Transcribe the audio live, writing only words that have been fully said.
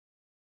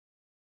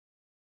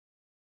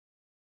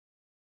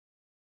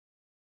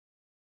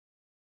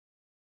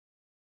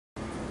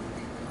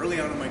Early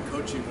on in my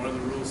coaching, one of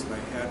the rules that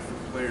I had for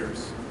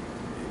players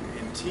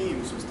in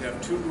teams was to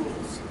have two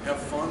rules: have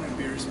fun and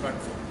be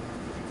respectful.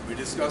 We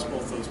discussed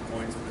both those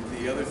points, but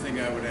the other thing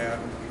I would add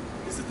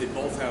is that they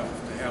both have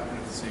to happen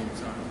at the same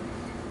time.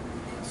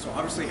 So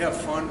obviously have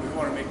fun. We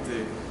want to make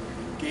the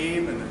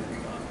game and the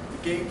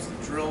games,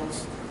 the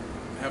drills,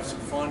 have some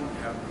fun,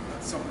 have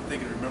something they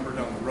can remember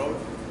down the road,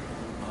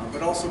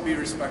 but also be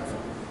respectful.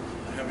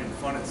 Having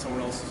fun at someone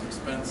else's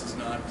expense is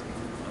not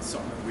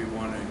something that we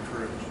want to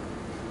encourage.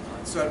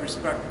 So that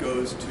respect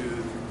goes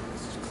to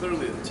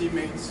clearly the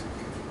teammates,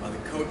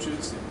 the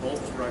coaches in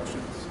both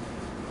directions,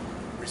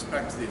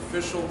 respect to the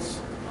officials,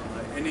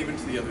 and even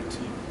to the other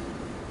team.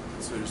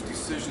 So there's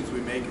decisions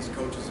we make as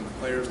coaches and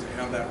players to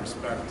have that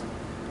respect,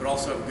 but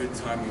also have a good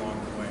time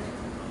along the way.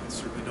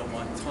 Certainly don't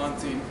want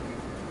taunting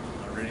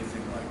or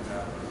anything like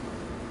that.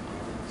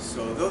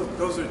 So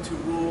those are the two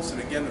rules,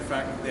 and again, the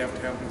fact that they have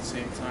to happen at the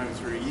same time, it's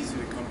very easy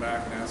to come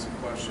back and ask a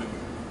question.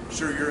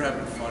 Sure, you're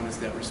having fun, is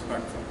that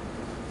respectful?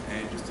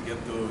 And just to get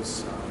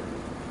those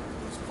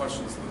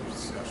questions, those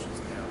discussions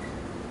to happen.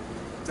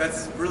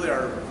 That's really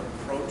our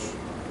approach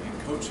in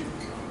coaching.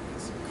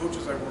 It's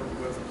coaches I work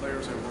with,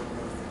 players I work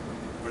with,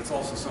 but it's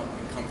also something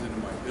that comes into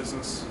my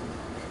business.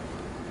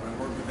 When I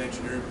work with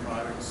engineering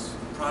projects,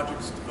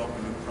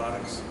 developing new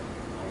products,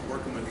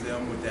 working with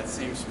them with that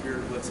same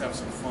spirit, let's have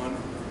some fun.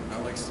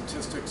 I like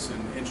statistics, and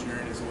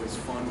engineering is always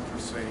fun per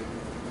se.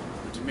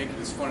 But to make it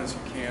as fun as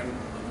you can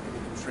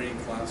in a training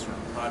class or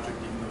a project,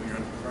 even though you're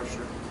under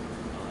pressure,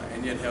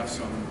 and yet have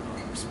some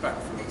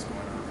respect for what's going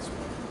on as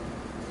well.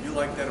 If you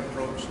like that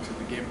approach to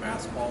the game of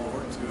basketball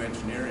or to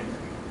engineering,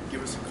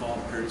 give us a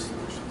call at Perry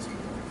Solutions and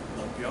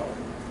we'll help you out.